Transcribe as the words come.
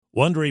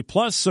Wondery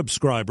Plus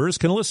subscribers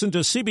can listen to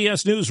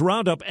CBS News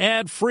Roundup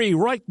ad-free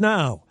right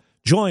now.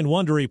 Join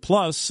Wondery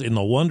Plus in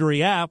the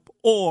Wondery app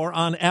or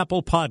on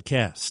Apple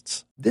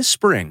Podcasts. This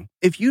spring,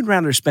 if you'd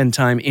rather spend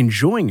time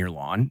enjoying your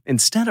lawn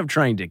instead of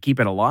trying to keep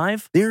it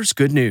alive, there's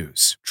good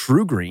news.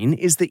 True Green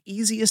is the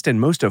easiest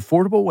and most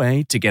affordable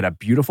way to get a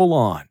beautiful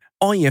lawn.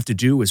 All you have to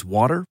do is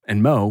water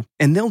and mow,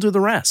 and they'll do the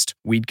rest.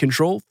 Weed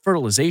control,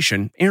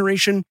 fertilization,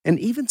 aeration, and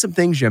even some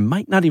things you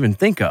might not even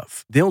think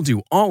of. They'll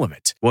do all of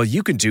it, while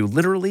you can do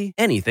literally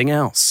anything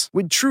else.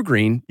 With True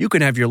Green, you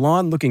can have your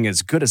lawn looking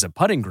as good as a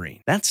putting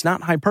green. That's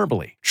not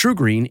hyperbole. True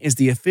Green is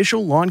the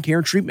official lawn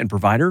care treatment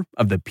provider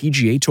of the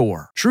PGA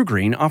Tour. True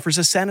Green offers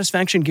a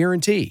satisfaction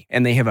guarantee,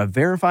 and they have a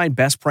verified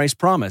best price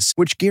promise,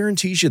 which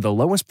guarantees you the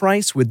lowest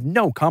price with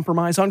no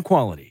compromise on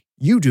quality.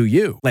 You do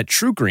you. Let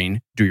True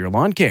Green do your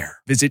lawn care.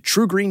 Visit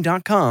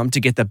TrueGreen.com to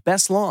get the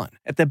best lawn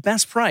at the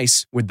best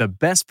price with the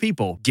best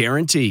people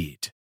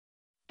guaranteed.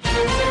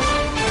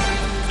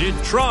 Did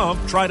Trump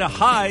try to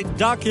hide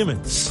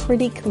documents?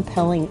 Pretty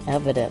compelling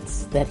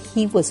evidence that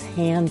he was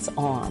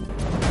hands-on.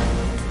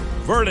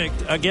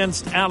 Verdict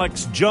against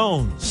Alex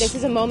Jones. This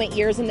is a moment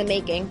years in the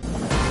making.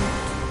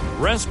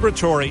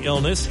 Respiratory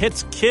illness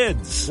hits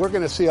kids. We're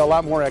going to see a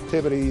lot more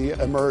activity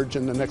emerge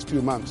in the next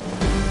few months.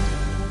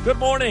 Good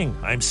morning.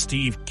 I'm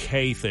Steve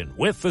Kathan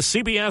with the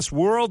CBS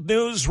World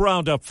News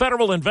Roundup.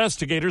 Federal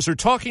investigators are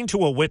talking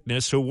to a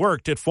witness who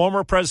worked at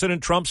former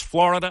President Trump's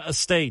Florida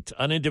estate.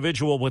 An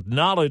individual with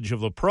knowledge of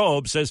the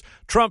probe says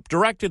Trump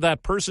directed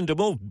that person to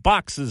move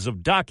boxes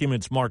of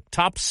documents marked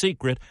top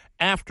secret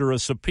after a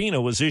subpoena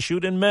was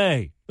issued in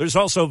May. There's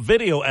also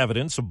video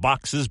evidence of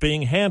boxes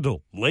being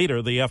handled.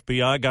 Later, the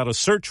FBI got a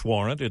search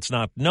warrant. It's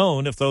not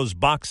known if those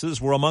boxes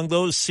were among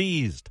those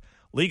seized.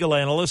 Legal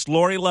analyst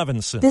Lori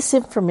Levinson. This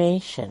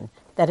information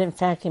that, in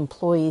fact,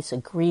 employees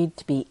agreed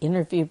to be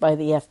interviewed by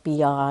the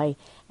FBI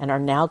and are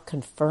now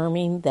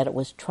confirming that it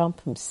was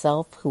Trump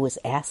himself who was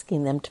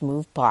asking them to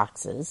move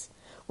boxes,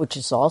 which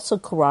is also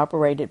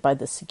corroborated by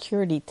the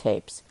security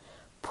tapes,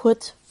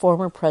 puts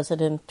former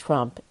President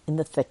Trump in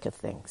the thick of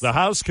things. The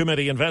House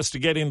committee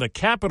investigating the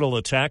Capitol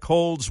attack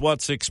holds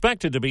what's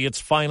expected to be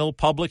its final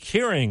public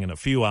hearing in a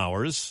few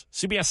hours.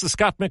 CBS's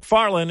Scott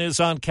McFarlane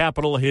is on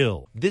Capitol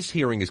Hill. This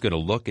hearing is going to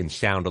look and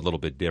sound a little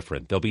bit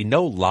different. There'll be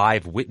no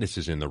live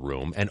witnesses in the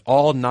room, and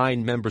all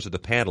 9 members of the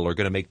panel are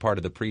going to make part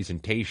of the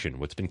presentation,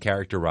 what's been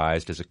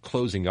characterized as a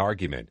closing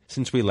argument.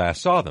 Since we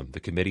last saw them, the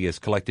committee has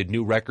collected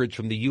new records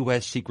from the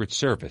U.S. Secret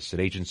Service, an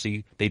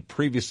agency they'd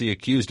previously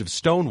accused of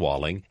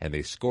stonewalling, and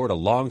they scored a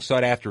long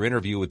sought-after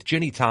interview with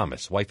Ginny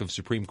Thomas, wife of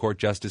Supreme Court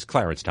Justice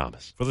Clarence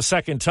Thomas. For the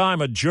second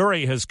time, a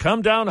jury has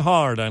come down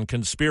hard on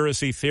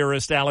conspiracy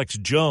theorist Alex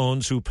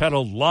Jones, who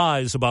peddled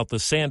lies about the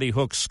Sandy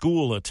Hook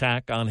school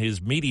attack on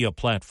his media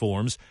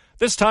platforms.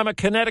 This time, a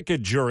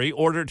Connecticut jury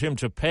ordered him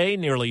to pay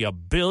nearly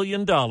 $1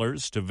 billion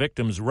to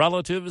victims'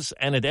 relatives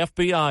and an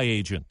FBI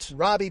agent.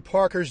 Robbie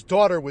Parker's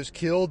daughter was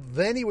killed.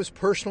 Then he was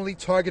personally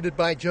targeted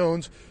by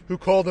Jones, who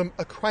called him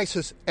a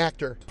crisis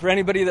actor. For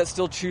anybody that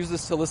still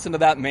chooses to listen to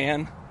that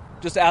man,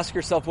 just ask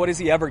yourself, what has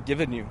he ever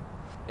given you?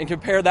 And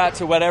compare that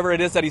to whatever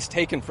it is that he's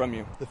taken from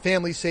you. The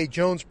family say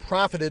Jones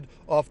profited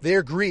off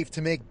their grief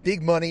to make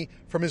big money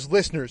from his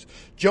listeners.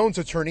 Jones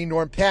attorney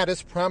Norm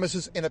Pattis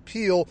promises an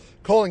appeal,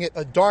 calling it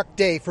a dark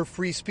day for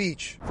free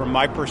speech. From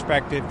my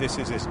perspective, this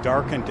is as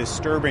dark and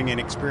disturbing an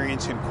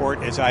experience in court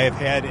as I have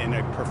had in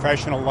a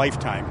professional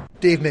lifetime.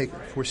 Dave Maker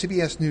for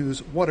CBS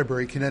News,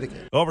 Waterbury,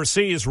 Connecticut.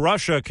 Overseas,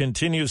 Russia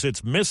continues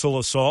its missile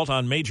assault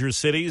on major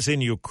cities in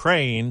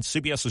Ukraine.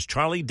 CBS's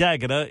Charlie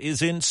D'Agata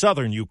is in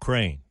southern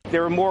Ukraine.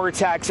 There were more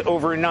attacks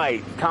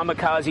overnight,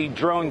 kamikaze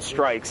drone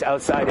strikes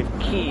outside of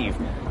Kyiv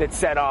that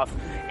set off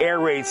air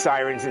raid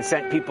sirens and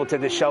sent people to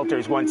the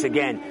shelters once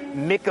again.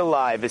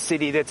 Mykolaiv, a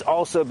city that's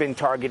also been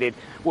targeted,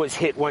 was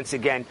hit once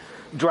again,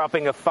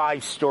 dropping a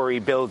 5-story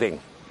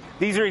building.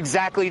 These are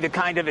exactly the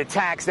kind of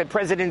attacks that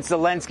President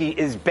Zelensky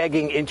is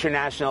begging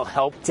international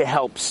help to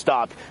help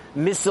stop.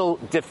 Missile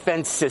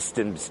defense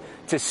systems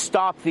to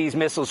stop these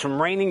missiles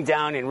from raining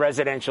down in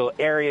residential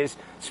areas,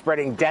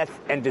 spreading death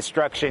and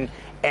destruction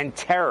and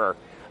terror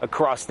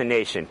across the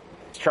nation.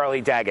 Charlie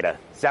D'Agata,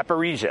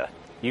 Zaporizhzhia,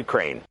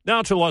 Ukraine.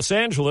 Now to Los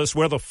Angeles,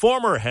 where the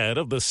former head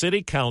of the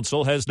city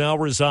council has now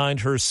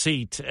resigned her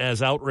seat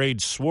as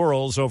outrage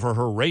swirls over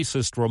her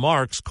racist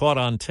remarks caught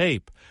on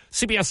tape.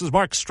 CBS's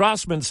Mark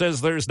Strassman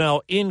says there's now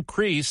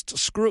increased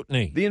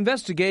scrutiny. The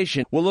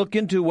investigation will look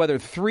into whether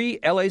 3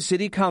 L.A.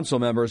 City Council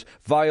members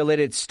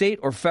violated state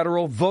or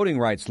federal voting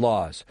rights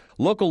laws.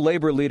 Local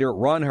labor leader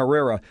Ron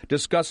Herrera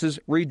discusses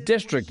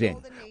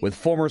redistricting with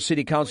former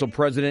City Council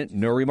President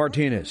Nuri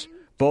Martinez.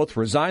 Both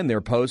resigned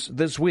their posts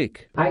this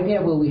week. I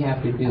get what we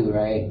have to do,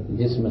 right?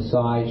 Just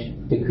massage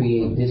to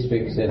create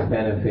districts that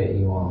benefit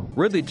you all.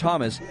 Ridley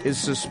Thomas is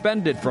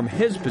suspended from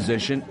his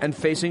position and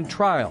facing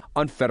trial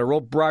on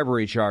federal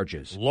bribery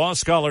charges. Law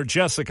scholar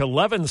Jessica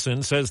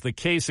Levinson says the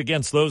case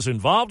against those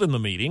involved in the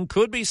meeting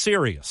could be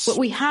serious. What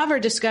we have are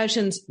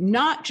discussions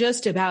not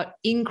just about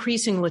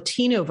increasing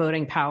Latino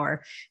voting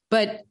power,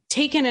 but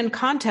taken in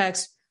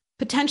context,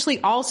 potentially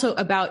also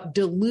about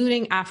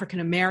diluting African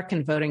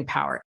American voting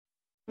power.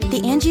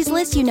 The Angie's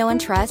List you know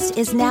and trust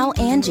is now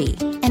Angie,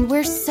 and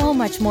we're so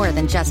much more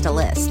than just a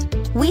list.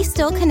 We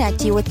still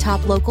connect you with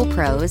top local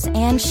pros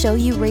and show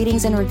you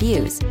ratings and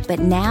reviews, but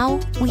now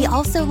we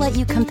also let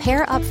you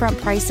compare upfront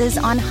prices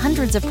on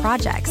hundreds of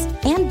projects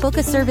and book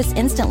a service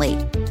instantly.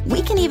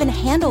 We can even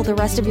handle the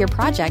rest of your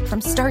project from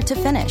start to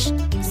finish.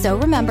 So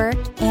remember,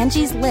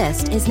 Angie's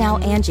List is now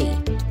Angie,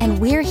 and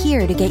we're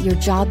here to get your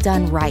job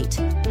done right.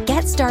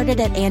 Get started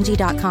at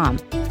Angie.com.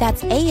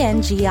 That's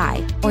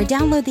ANGI, or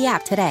download the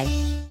app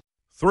today.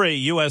 3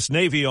 U.S.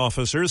 Navy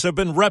officers have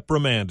been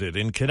reprimanded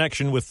in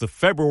connection with the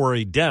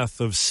February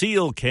death of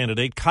SEAL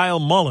candidate Kyle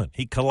Mullen.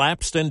 He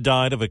collapsed and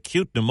died of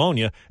acute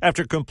pneumonia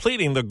after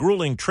completing the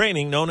grueling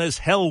training known as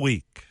Hell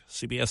Week.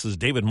 CBS's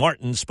David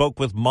Martin spoke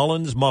with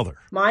Mullen's mother.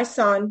 My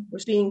son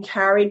was being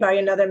carried by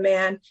another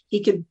man.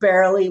 He could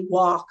barely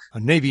walk. A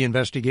Navy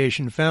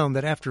investigation found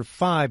that after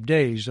 5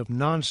 days of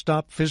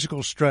nonstop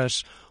physical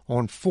stress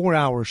on 4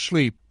 hours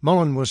sleep,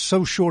 Mullen was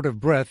so short of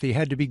breath he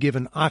had to be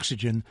given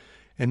oxygen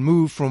and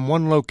moved from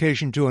one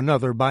location to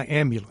another by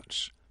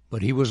ambulance.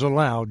 But he was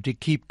allowed to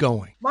keep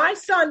going. My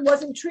son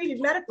wasn't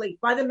treated medically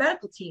by the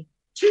medical team.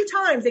 2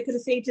 times they could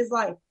have saved his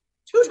life.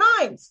 2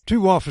 times.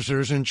 2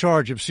 officers in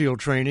charge of SEAL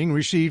training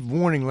received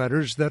warning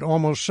letters that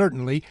almost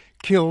certainly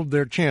killed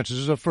their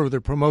chances of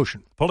further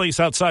promotion. Police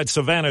outside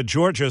Savannah,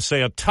 Georgia,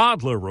 say a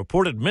toddler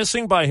reported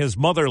missing by his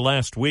mother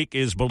last week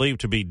is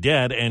believed to be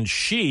dead, and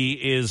she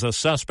is a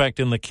suspect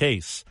in the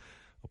case.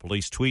 A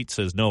police tweet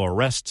says no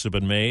arrests have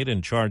been made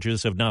and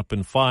charges have not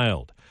been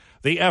filed.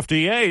 The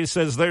FDA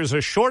says there's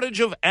a shortage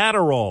of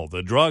Adderall,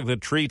 the drug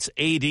that treats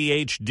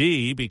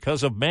ADHD,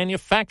 because of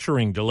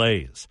manufacturing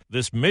delays.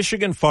 This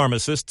Michigan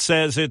pharmacist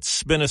says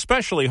it's been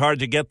especially hard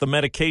to get the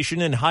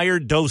medication in higher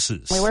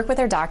doses. We work with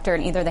their doctor,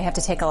 and either they have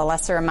to take a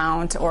lesser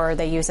amount or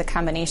they use a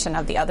combination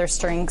of the other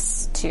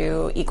strengths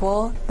to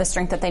equal the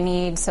strength that they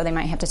need, so they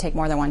might have to take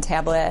more than one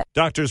tablet.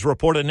 Doctors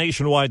report a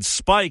nationwide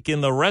spike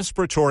in the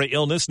respiratory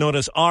illness known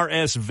as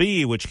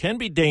RSV, which can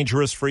be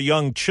dangerous for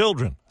young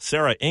children.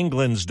 Sarah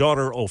England's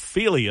daughter,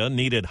 Ophelia,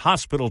 needed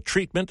hospital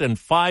treatment and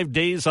 5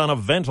 days on a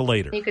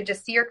ventilator. You could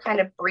just see her kind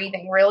of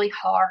breathing really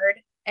hard.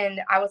 And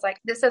I was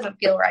like, this doesn't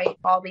feel right.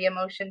 All the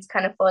emotions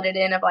kind of flooded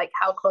in of like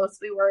how close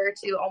we were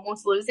to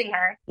almost losing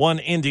her. One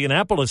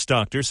Indianapolis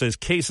doctor says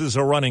cases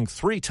are running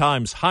 3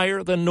 times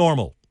higher than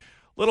normal.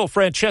 Little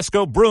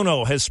Francesco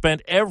Bruno has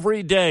spent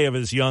every day of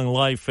his young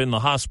life in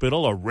the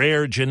hospital, a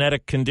rare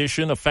genetic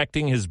condition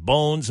affecting his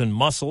bones and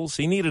muscles.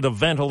 He needed a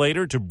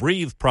ventilator to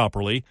breathe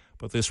properly.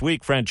 But this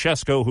week,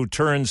 Francesco, who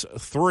turns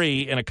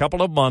 3 in a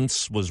couple of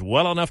months, was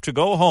well enough to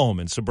go home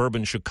in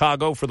suburban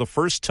Chicago for the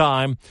first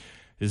time.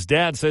 His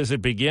dad says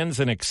it begins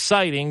an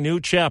exciting new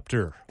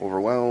chapter.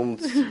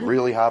 Overwhelmed,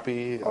 really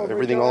happy,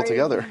 everything all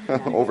together.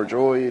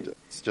 Overjoyed.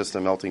 It's just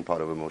a melting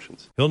pot of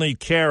emotions. He'll need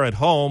care at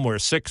home where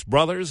 6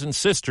 brothers and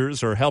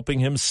sisters are helping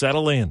him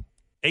settle in.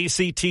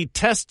 ACT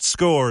test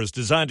scores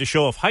designed to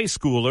show if high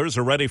schoolers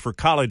are ready for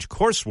college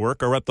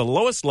coursework are at the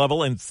lowest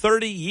level in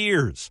 30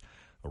 years.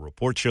 A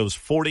report shows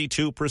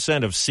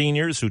 42% of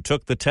seniors who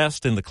took the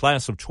test in the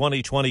class of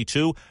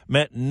 2022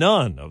 met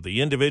none of the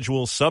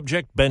individual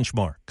subject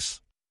benchmarks.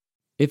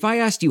 If I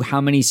asked you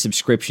how many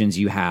subscriptions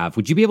you have,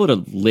 would you be able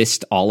to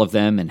list all of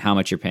them and how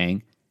much you're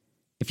paying?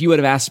 If you would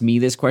have asked me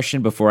this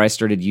question before I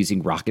started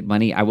using Rocket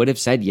Money, I would have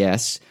said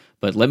yes,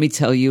 but let me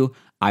tell you,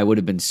 I would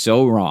have been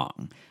so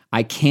wrong.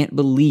 I can't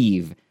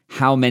believe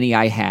how many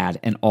I had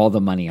and all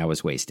the money I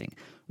was wasting.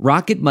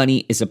 Rocket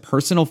Money is a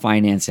personal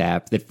finance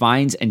app that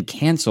finds and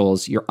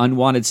cancels your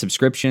unwanted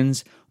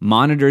subscriptions,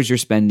 monitors your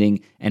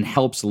spending, and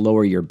helps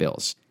lower your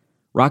bills.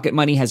 Rocket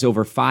Money has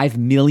over 5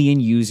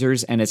 million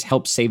users and has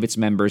helped save its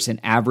members an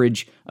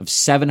average of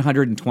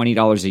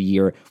 $720 a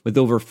year with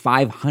over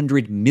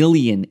 500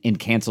 million in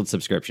canceled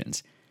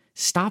subscriptions.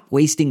 Stop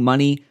wasting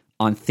money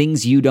on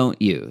things you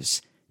don't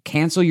use.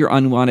 Cancel your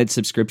unwanted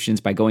subscriptions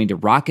by going to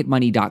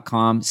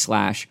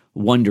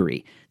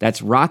rocketmoney.com/Wondery. That's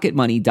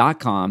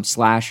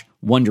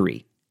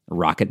rocketmoney.com/Wondery.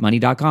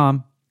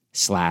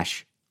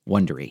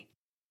 rocketmoney.com/Wondery.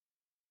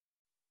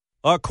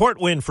 A court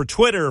win for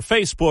Twitter,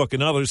 Facebook,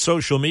 and other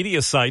social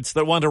media sites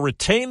that want to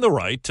retain the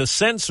right to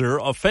censor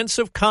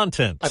offensive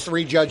content. A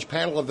 3-judge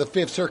panel of the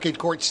Fifth Circuit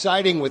Court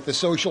siding with the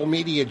social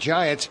media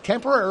giants,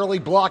 temporarily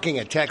blocking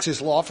a Texas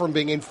law from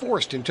being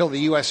enforced until the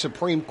U.S.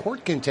 Supreme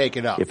Court can take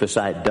it up. If a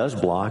site does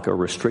block or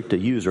restrict a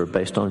user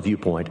based on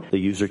viewpoint, the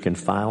user can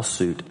file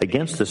suit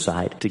against the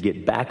site to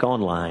get back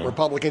online.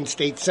 Republican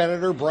State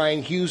Senator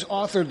Brian Hughes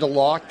authored the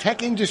law.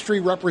 Tech industry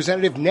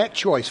representative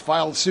NetChoice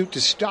filed suit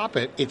to stop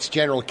it. Its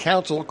general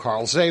counsel, Carl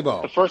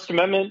Szabo. The First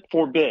Amendment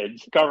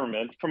forbids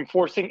government from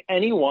forcing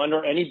anyone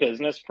or any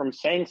business from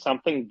saying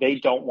something they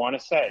don't want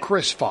to say.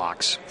 Chris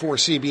Fox for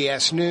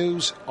CBS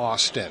News,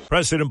 Austin.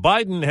 President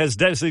Biden has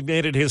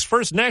designated his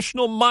first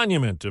national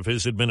monument of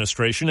his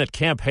administration at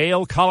Camp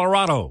Hale,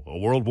 Colorado, a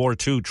World War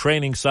II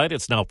training site.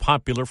 It's now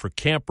popular for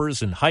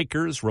campers and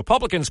hikers.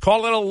 Republicans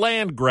call it a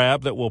land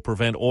grab that will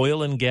prevent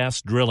oil and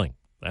gas drilling.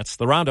 That's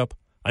the Roundup.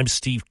 I'm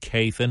Steve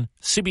Kathan,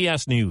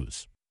 CBS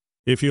News.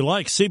 If you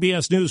like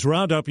CBS News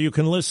Roundup, you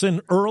can listen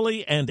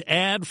early and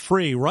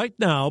ad-free right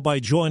now by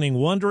joining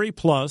Wondery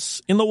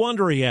Plus in the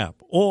Wondery app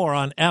or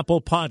on Apple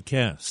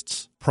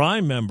Podcasts.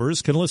 Prime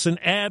members can listen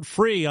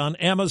ad-free on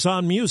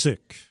Amazon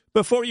Music.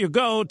 Before you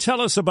go, tell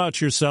us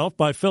about yourself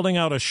by filling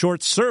out a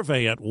short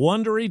survey at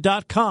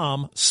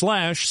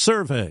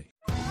Wondery.com/survey.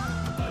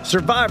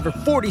 Survivor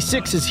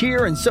 46 is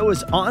here, and so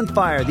is On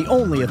Fire, the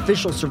only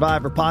official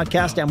Survivor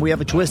podcast, and we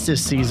have a twist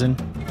this season.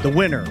 The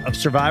winner of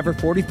Survivor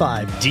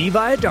 45, Dee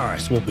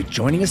Valladares, will be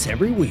joining us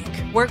every week.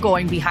 We're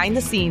going behind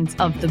the scenes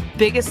of the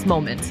biggest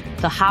moments,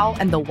 the how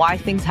and the why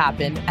things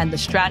happen, and the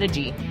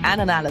strategy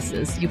and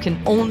analysis you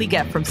can only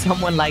get from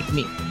someone like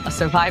me, a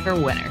Survivor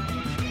winner.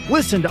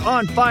 Listen to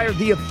On Fire,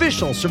 the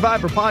official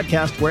Survivor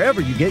podcast, wherever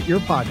you get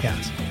your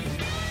podcasts.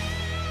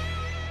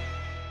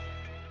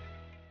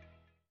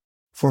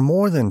 For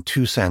more than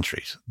 2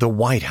 centuries, the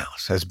White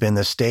House has been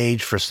the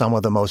stage for some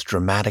of the most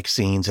dramatic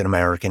scenes in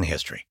American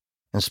history.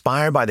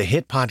 Inspired by the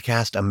hit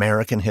podcast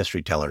American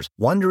History Tellers,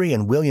 Wondery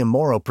and William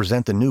Morrow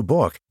present the new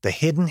book, The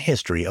Hidden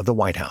History of the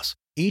White House.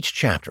 Each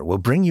chapter will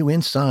bring you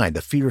inside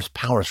the fierce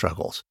power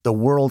struggles, the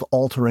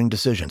world-altering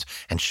decisions,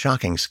 and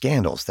shocking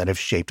scandals that have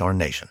shaped our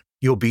nation.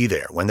 You'll be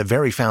there when the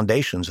very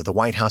foundations of the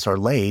White House are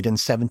laid in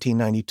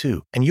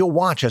 1792, and you'll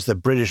watch as the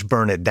British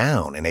burn it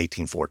down in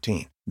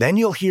 1814. Then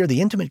you'll hear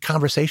the intimate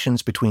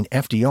conversations between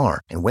FDR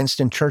and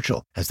Winston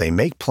Churchill as they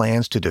make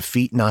plans to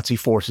defeat Nazi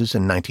forces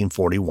in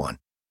 1941.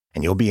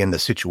 And you'll be in the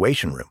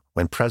Situation Room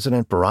when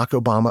President Barack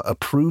Obama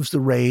approves the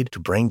raid to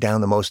bring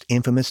down the most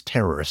infamous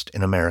terrorist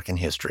in American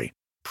history.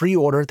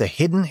 Pre-order The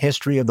Hidden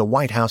History of the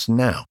White House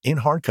now in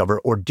hardcover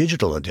or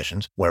digital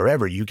editions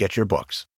wherever you get your books.